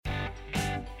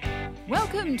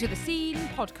Welcome to the Scene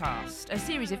Podcast, a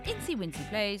series of incy-wincy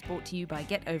plays brought to you by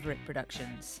Get Over It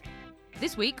Productions.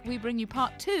 This week we bring you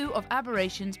part 2 of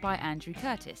Aberrations by Andrew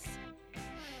Curtis.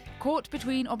 Caught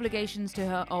between obligations to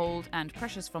her old and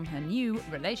pressures from her new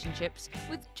relationships,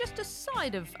 with just a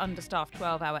side of understaffed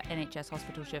 12-hour NHS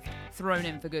hospital shift thrown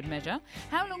in for good measure,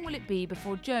 how long will it be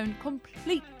before Joan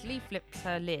completely flips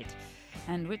her lid?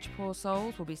 And which poor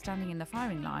souls will be standing in the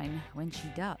firing line when she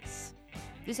does?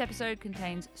 This episode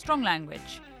contains strong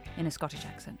language in a Scottish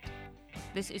accent.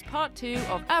 This is part 2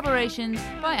 of Aberrations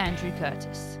by Andrew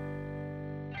Curtis.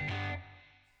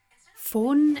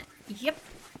 Phone, yep.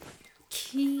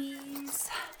 Keys.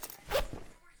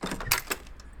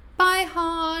 Bye,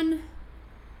 hon.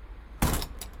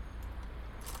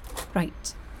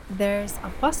 Right, there's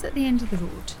a bus at the end of the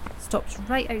road. Stops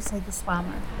right outside the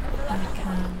slammer. I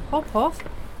can hop off,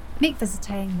 make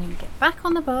visiting, then get back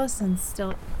on the bus and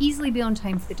still easily be on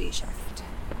time for the day shift.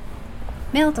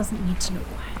 Mel doesn't need to know.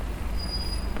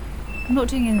 I'm not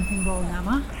doing anything wrong, am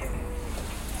I?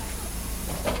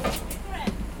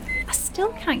 I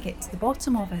still can't get to the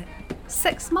bottom of it.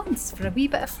 6 months for a wee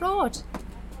bit of fraud.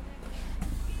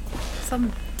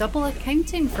 Some double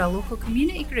accounting for a local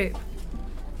community group.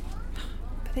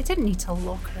 But they didn't need to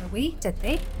lock her away, did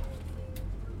they?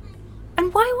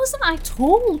 And why wasn't I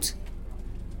told?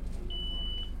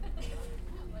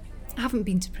 I haven't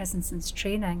been to prison since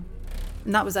training.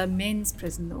 And that was a men's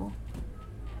prison though.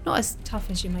 Not as tough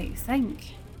as you might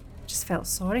think. Just felt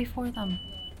sorry for them.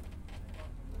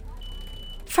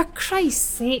 For Christ's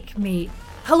sake, mate.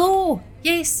 Hello!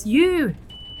 Yes, you!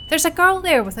 There's a girl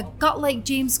there with a gut like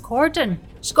James Corden.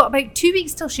 She's got about 2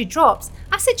 weeks till she drops.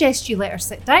 I suggest you let her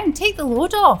sit down, take the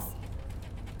load off.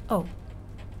 Oh.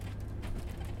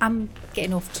 I'm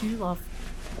getting off too, love.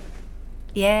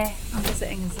 Yeah, I'm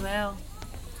visiting as well.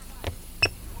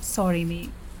 Sorry,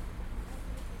 mate.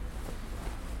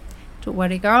 Don't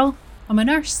worry, girl. I'm a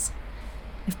nurse.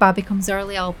 If Babby comes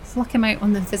early, I'll pluck him out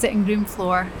on the visiting room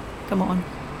floor. Come on.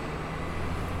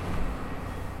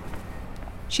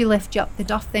 She left you up the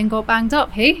duff, then got banged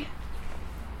up, hey?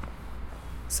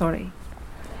 Sorry.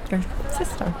 Your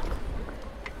sister.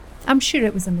 I'm sure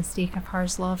it was a mistake of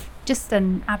hers, love. Just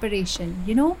an aberration,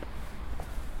 you know?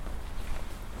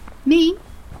 Me?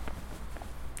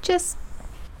 Just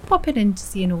popping in to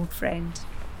see an old friend.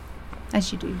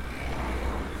 As you do.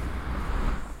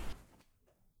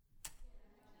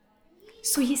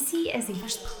 So you see, Izzy,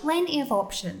 there's plenty of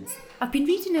options. I've been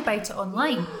reading about it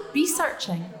online,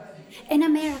 researching. In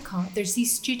America, there's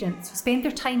these students who spend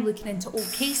their time looking into old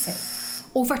cases,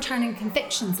 overturning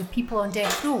convictions of people on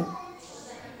death row.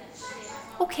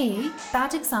 Okay,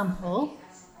 bad example,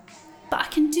 but I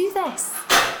can do this.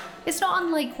 It's not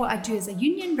unlike what I do as a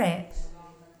union rep.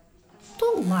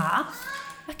 Don't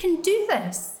laugh, I can do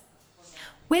this.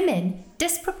 Women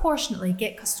disproportionately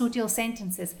get custodial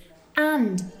sentences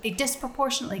and they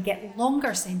disproportionately get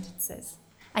longer sentences.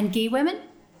 And gay women?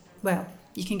 Well,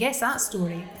 you can guess that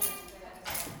story.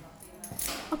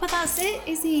 Oh, but that's it,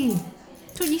 Izzy.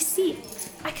 Don't you see?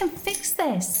 I can fix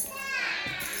this.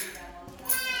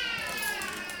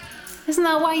 Isn't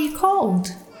that why you called?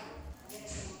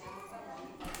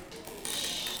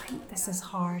 Shite, this is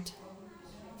hard.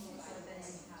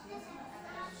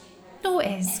 No,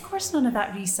 it is. Of course none of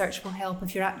that research will help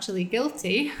if you're actually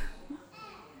guilty.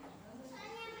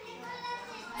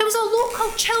 It was a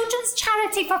local children's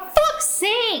charity, for fuck's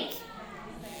sake!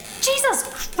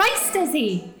 Jesus Christ,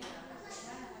 Izzy!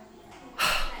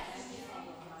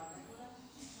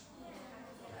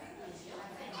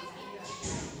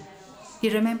 You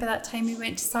remember that time we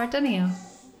went to Sardinia?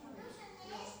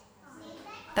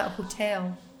 That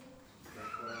hotel.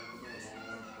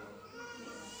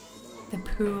 The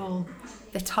pool.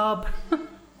 The tub.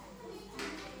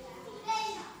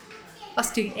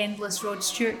 Us doing endless Rod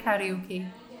Stewart karaoke.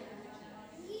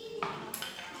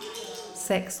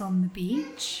 Sex on the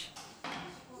beach.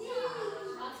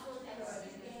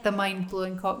 The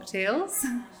mind-blowing cocktails.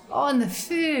 Oh, and the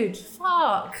food.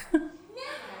 Fuck.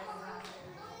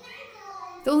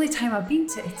 The only time I've been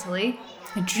to Italy,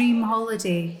 a dream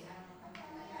holiday.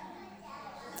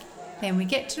 Then we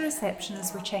get to reception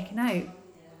as we're checking out,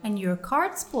 and your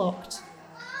card's blocked.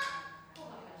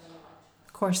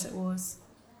 Of course it was.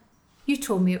 You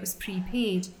told me it was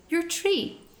prepaid. Your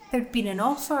treat. There'd been an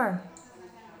offer.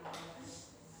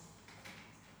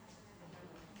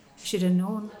 Should have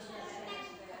known.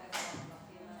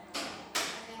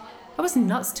 I was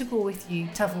nuts to go with you,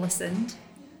 to have listened.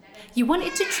 You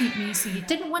wanted to treat me, so you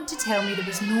didn't want to tell me there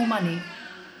was no money.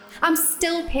 I'm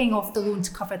still paying off the loan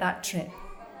to cover that trip.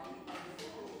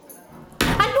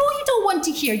 I know you don't want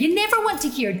to hear. You never want to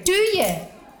hear, do you?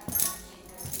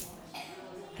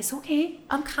 It's okay.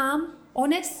 I'm calm,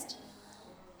 honest.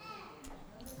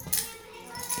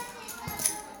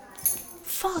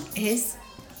 Fuck is,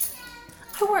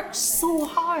 I worked so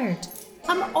hard.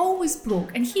 I'm always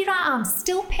broke, and here I am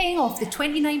still paying off the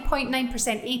 29.9%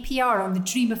 APR on the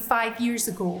dream of 5 years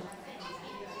ago.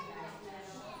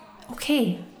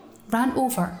 Okay, rant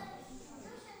over.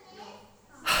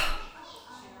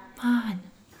 Man,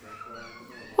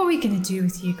 what are we gonna do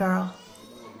with you, girl?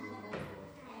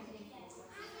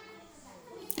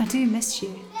 I do miss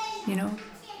you, you know.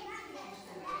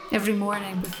 Every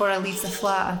morning before I leave the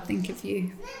flat, I think of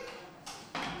you.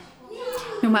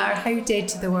 No matter how dead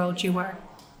to the world you were,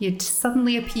 you'd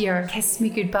suddenly appear, kiss me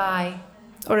goodbye.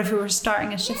 Or if we were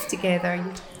starting a shift together,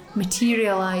 you'd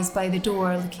materialise by the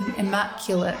door looking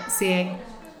immaculate, saying,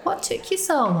 "What took you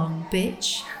so long,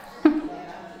 bitch?"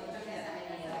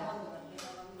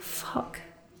 Fuck.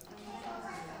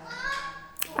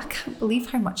 I can't believe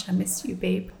how much I miss you,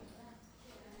 babe.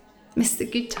 Miss the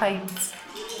good times.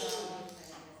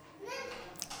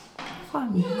 What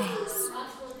a mess.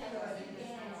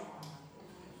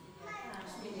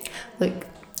 Look,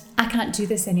 I can't do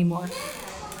this anymore.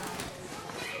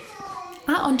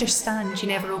 I understand you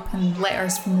never open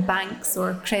letters from the banks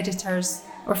or creditors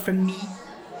or from me.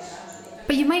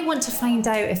 But you might want to find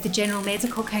out if the General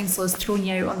Medical Council has thrown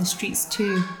you out on the streets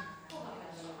too.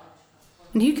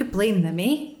 And who could blame them,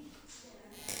 eh?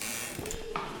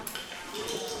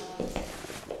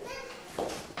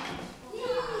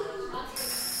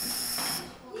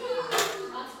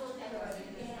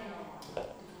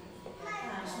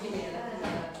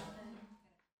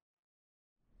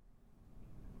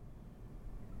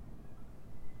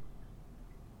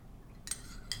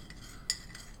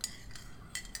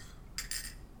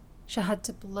 She had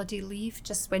to bloody leave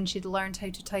just when she'd learned how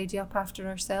to tidy up after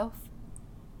herself.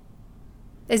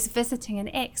 Is visiting an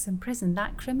ex in prison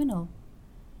that criminal?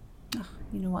 Oh,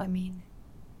 you know what I mean.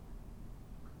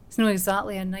 It's not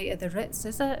exactly a night at the Ritz,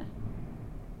 is it?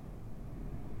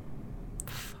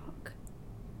 Fuck.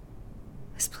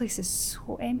 This place is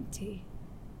so empty.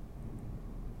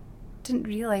 Didn't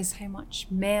realise how much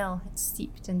Mel had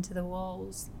seeped into the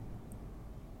walls.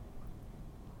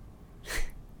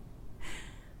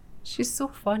 She's so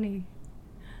funny.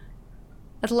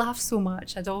 I'd laugh so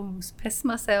much I'd almost piss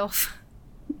myself.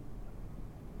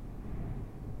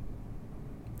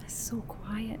 It's so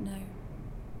quiet now.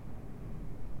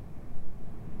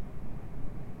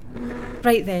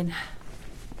 Right then.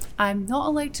 I'm not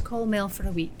allowed to call Mel for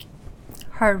a week.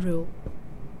 Her rule.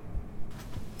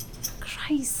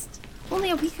 Christ. Only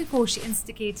a week ago she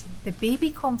instigated the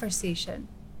baby conversation.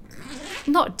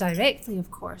 Not directly, of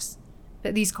course.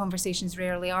 But these conversations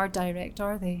rarely are direct,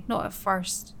 are they? Not at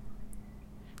first.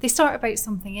 They start about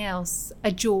something else,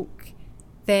 a joke,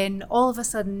 then all of a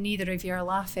sudden neither of you are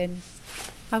laughing.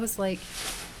 I was like,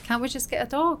 can't we just get a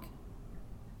dog?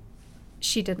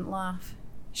 She didn't laugh.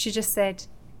 She just said,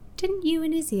 didn't you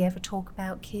and Izzy ever talk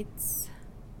about kids?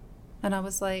 And I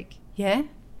was like, yeah,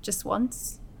 just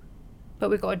once.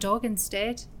 But we got a dog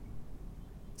instead.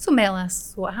 So Mel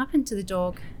asks what happened to the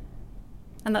dog.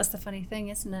 And that's the funny thing,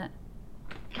 isn't it?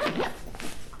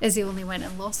 Izzy only went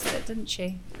and lost it, didn't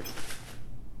she?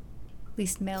 At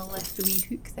least Mel left the wee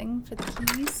hook thing for the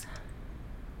keys.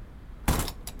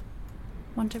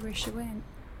 Wonder where she went.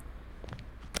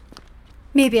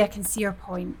 Maybe I can see her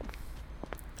point.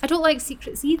 I don't like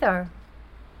secrets either.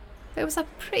 But it was a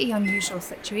pretty unusual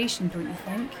situation, don't you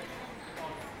think?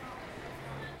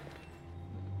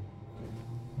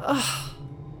 Ugh.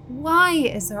 Why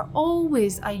is there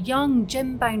always a young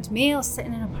gym-bound male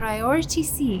sitting in a priority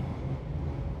seat?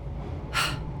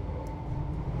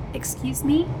 Excuse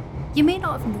me? You may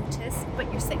not have noticed, but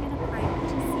you're sitting in a priority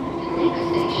seat. The next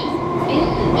station is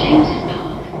St James's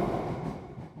Park.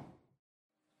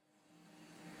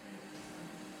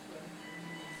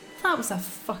 That was a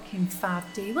fucking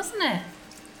fab day, wasn't it?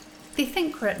 They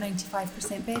think we're at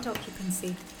 95% bed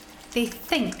occupancy. They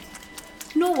think.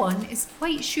 No one is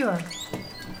quite sure.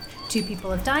 2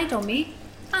 people have died on me,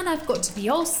 and I've got to be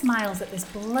all smiles at this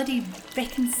bloody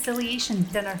reconciliation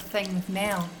dinner thing with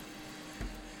Mel.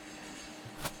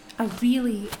 I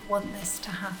really want this to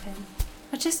happen.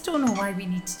 I just don't know why we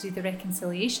need to do the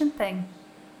reconciliation thing.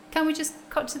 Can't we just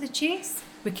cut to the chase?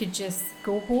 We could just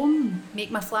go home,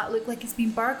 make my flat look like it's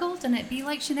been burgled, and it'd be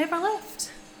like she never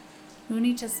left. No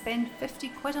need to spend 50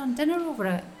 quid on dinner over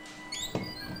it.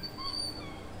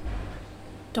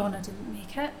 Donna didn't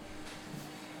make it.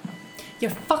 You're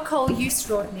fuck all use,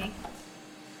 Rodney.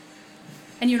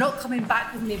 And you're not coming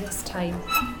back with me this time.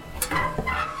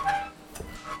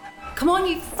 Come on,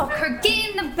 you fucker, get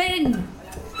in the bin!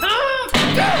 How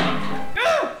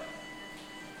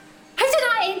did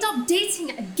I end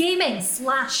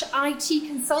women/IT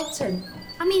consultant.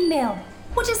 I mean, Mel,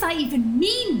 what does that even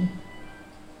mean?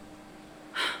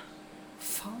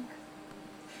 Fuck.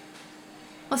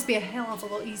 Must be a hell of a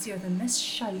lot easier than this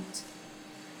shite.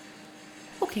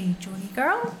 Okay, Johnny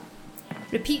girl,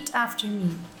 repeat after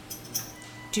me.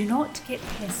 Do not get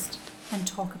pissed and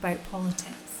talk about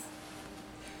politics.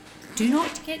 Do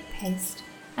not get pissed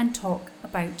and talk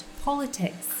about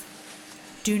politics.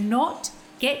 Do not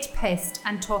get pissed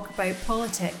and talk about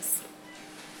politics.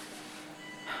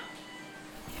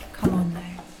 Come on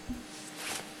now.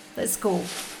 Let's go.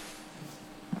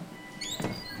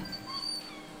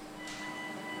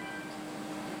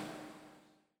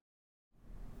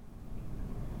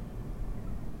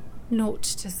 Note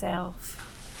to self.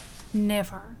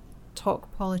 Never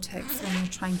talk politics when you're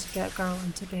trying to get a girl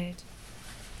into bed.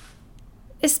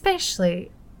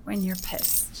 Especially when you're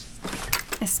pissed.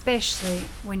 Especially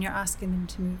when you're asking them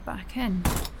to move back in.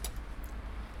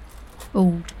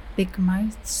 Old Big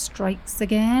Mouth strikes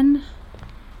again.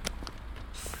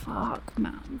 Fuck,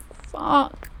 man.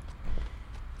 Fuck.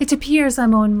 It appears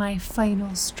I'm on my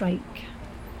final strike.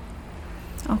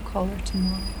 I'll call her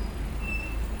tomorrow.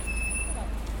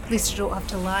 At least I don't have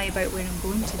to lie about where I'm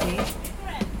going today.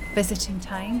 Visiting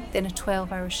time, then a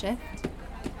 12-hour shift.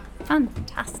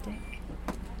 Fantastic.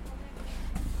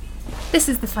 This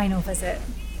is the final visit.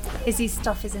 Izzy's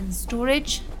stuff is in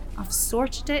storage. I've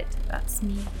sorted it. That's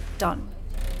me done.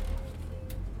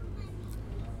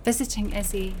 Visiting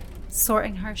Izzy,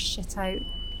 sorting her shit out,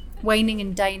 whining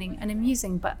and dining, an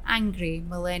amusing but angry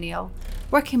millennial,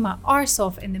 working my arse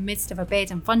off in the midst of a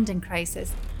bed and funding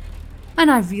crisis.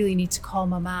 And I really need to call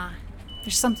my ma.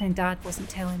 There's something Dad wasn't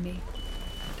telling me.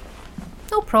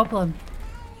 No problem.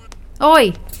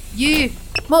 Oi, you,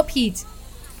 mophead.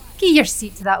 Give your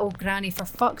seat to that old granny for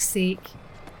fuck's sake.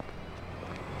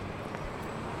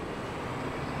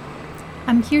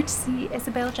 I'm here to see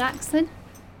Isabel Jackson.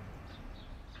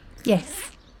 Yes.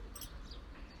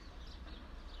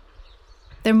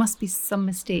 There must be some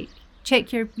mistake.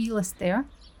 Check your wee list there.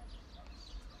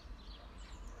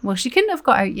 Well, she couldn't have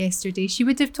got out yesterday. She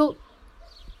would have told...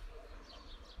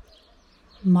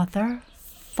 Mother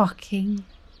fucking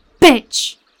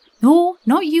bitch. No,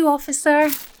 not you, officer.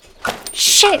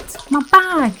 Shit, my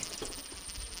bag.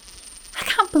 I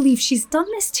can't believe she's done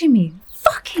this to me.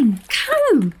 Fucking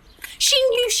cow. She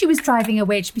knew she was driving a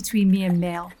wedge between me and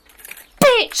Mel.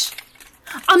 Bitch.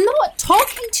 I'm not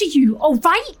talking to you, all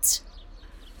right?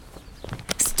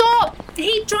 Stop.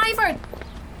 Hey, driver.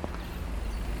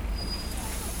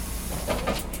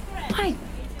 My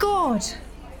God.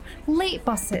 Late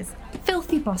buses,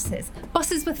 filthy buses,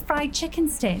 buses with fried chicken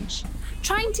stench.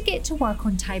 Trying to get to work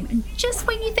on time, and just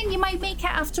when you think you might make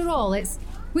it after all, it's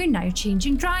we're now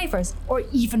changing drivers, or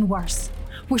even worse,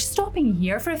 we're stopping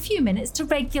here for a few minutes to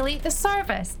regulate the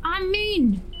service. I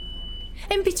mean,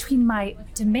 in between my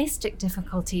domestic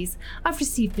difficulties, I've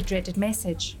received the dreaded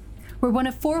message. We're one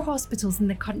of 4 hospitals in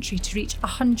the country to reach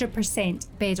 100%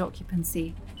 bed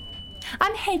occupancy.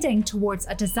 I'm heading towards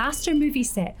a disaster movie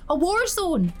set, a war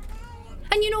zone.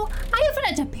 And you know, I haven't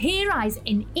had a pay rise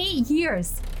in 8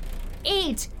 years.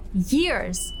 8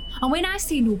 years. And when I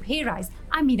say no pay rise,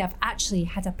 I mean I've actually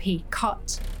had a pay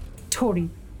cut. Tory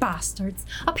bastards.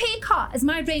 A pay cut as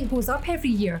my rent goes up every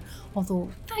year.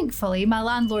 Although, thankfully, my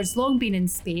landlord's long been in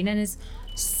Spain and is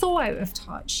so out of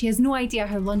touch, he has no idea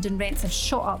how London rents have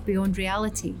shot up beyond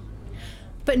reality.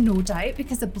 But no doubt,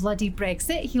 because of bloody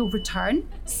Brexit, he'll return,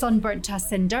 sunburnt to a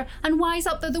cinder, and wise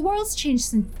up that the world's changed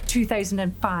since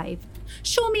 2005.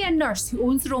 Show me a nurse who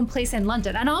owns their own place in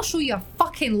London and I'll show you a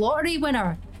fucking lottery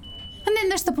winner. And then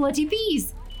there's the bloody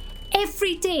bees.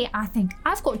 Every day I think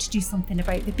I've got to do something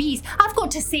about the bees. I've got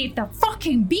to save the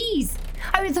fucking bees.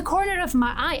 Out of the corner of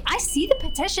my eye, I see the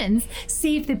petitions.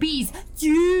 Save the bees.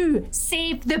 You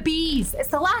save the bees. It's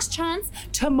the last chance.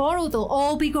 Tomorrow they'll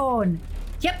all be gone.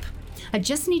 Yep. I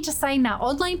just need to sign that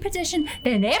online petition,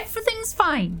 then everything's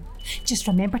fine. Just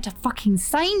remember to fucking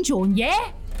sign, Joan,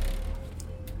 yeah?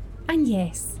 And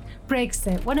yes,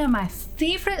 Brexit, one of my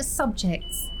favourite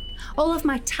subjects. All of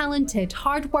my talented,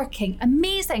 hard-working,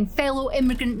 amazing fellow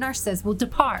immigrant nurses will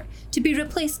depart to be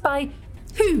replaced by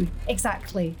who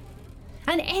exactly?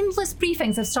 And endless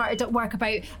briefings have started at work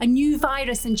about a new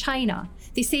virus in China.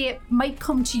 They say it might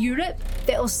come to Europe,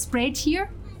 that it'll spread here.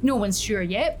 No one's sure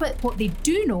yet, but what they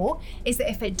do know is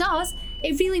that if it does,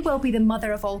 it really will be the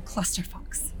mother of all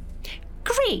clusterfucks.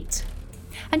 Great!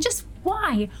 And just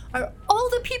why are all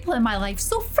the people in my life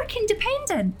so freaking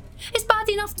dependent? It's bad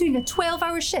enough doing a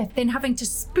 12-hour shift, then having to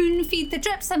spoon feed the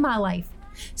drips in my life.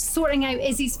 Sorting out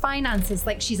Izzy's finances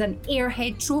like she's an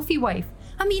airhead trophy wife.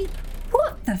 I mean,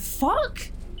 what the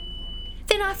fuck?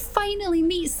 Then then I finally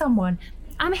meet someone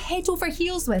I'm head over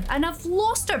heels with, and I've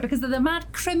lost her because of the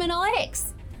mad criminal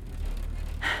ex.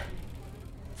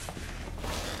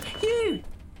 You!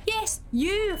 Yes,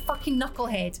 you fucking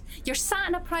knucklehead. You're sat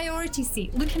in a priority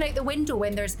seat looking out the window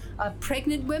when there's a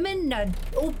pregnant woman, an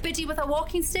old biddy with a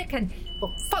walking stick, and,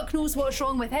 well, fuck knows what's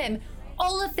wrong with him.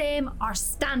 All of them are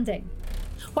standing.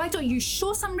 Why don't you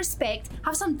show some respect,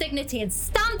 have some dignity, and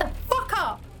stand the fuck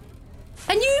up?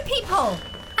 And you people,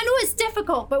 I know it's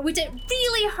difficult, but would it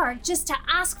really hurt just to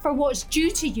ask for what's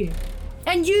due to you?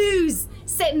 And yous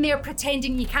sitting there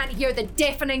pretending you can't hear the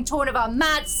deafening tone of a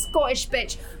mad Scottish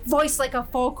bitch, voiced like a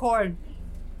foghorn.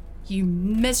 You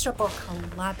miserable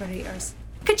collaborators.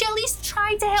 Could you at least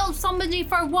try to help somebody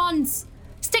for once?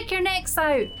 Stick your necks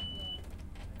out.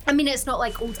 I mean, it's not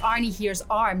like old Arnie here's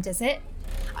armed, is it?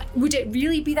 Would it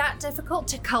really be that difficult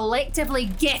to collectively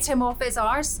get him off his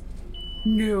arse?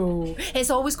 No,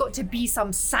 it's always got to be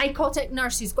some psychotic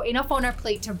nurse who's got enough on her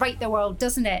plate to right the world,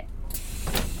 doesn't it?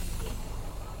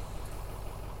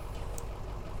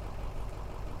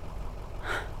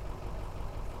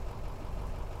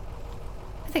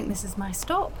 I think this is my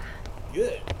stop.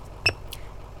 Good.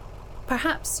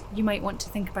 Perhaps you might want to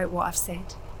think about what I've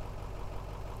said.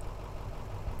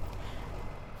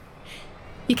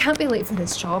 You can't be late for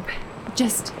this job. It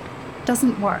just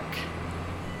doesn't work.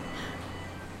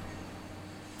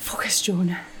 Focus,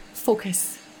 Joan.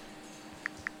 Focus.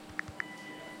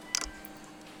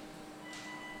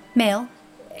 Mel,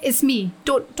 it's me.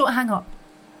 Don't hang up.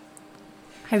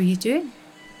 How are you doing?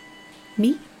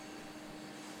 Me?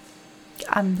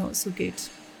 I'm not so good.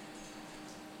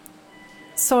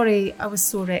 Sorry, I was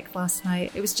so wrecked last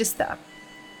night. It was just that.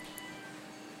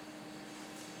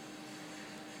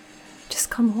 Just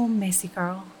come home, messy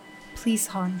girl. Please,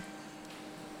 hon.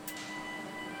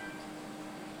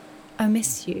 I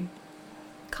miss you.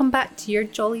 Come back to your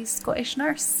jolly Scottish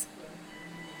nurse.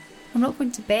 I'm not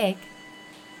going to beg.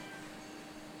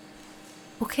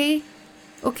 Okay?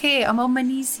 Okay, I'm on my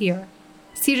knees here.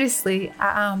 Seriously,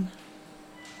 I am.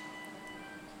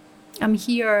 I'm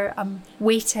here, I'm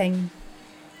waiting.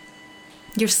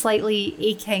 You're slightly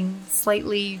aching,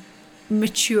 slightly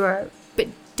mature, but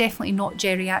definitely not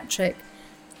geriatric.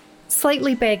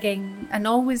 Slightly begging, and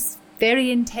always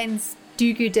very intense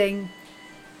do-gooding,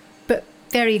 but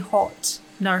very hot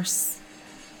nurse.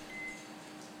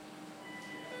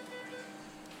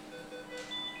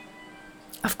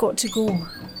 I've got to go.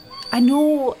 I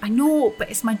know, but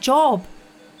it's my job.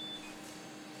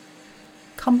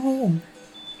 Come home.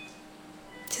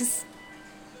 Just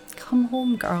come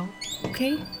home, girl,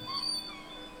 okay?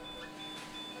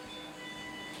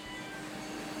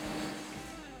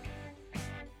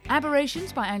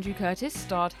 Aberrations by Andrew Curtis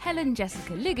starred Helen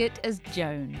Jessica Liggett as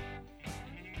Joan.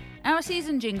 Our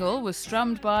season jingle was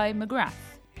strummed by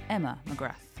Emma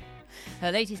McGrath.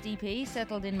 Her latest EP,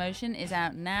 Settled in Motion, is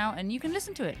out now, and you can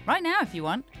listen to it right now if you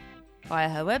want via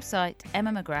her website,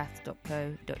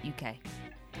 emmamcgrath.co.uk.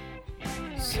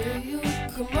 Say you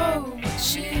come over,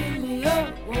 cheer me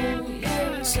up, won't you?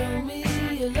 Tell me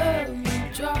you love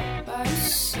me, drop by to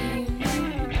see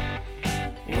me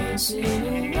once in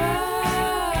a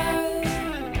while,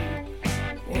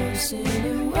 once in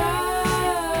a while.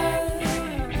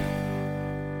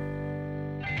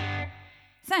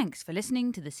 Thanks for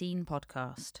listening to the Scene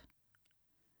podcast.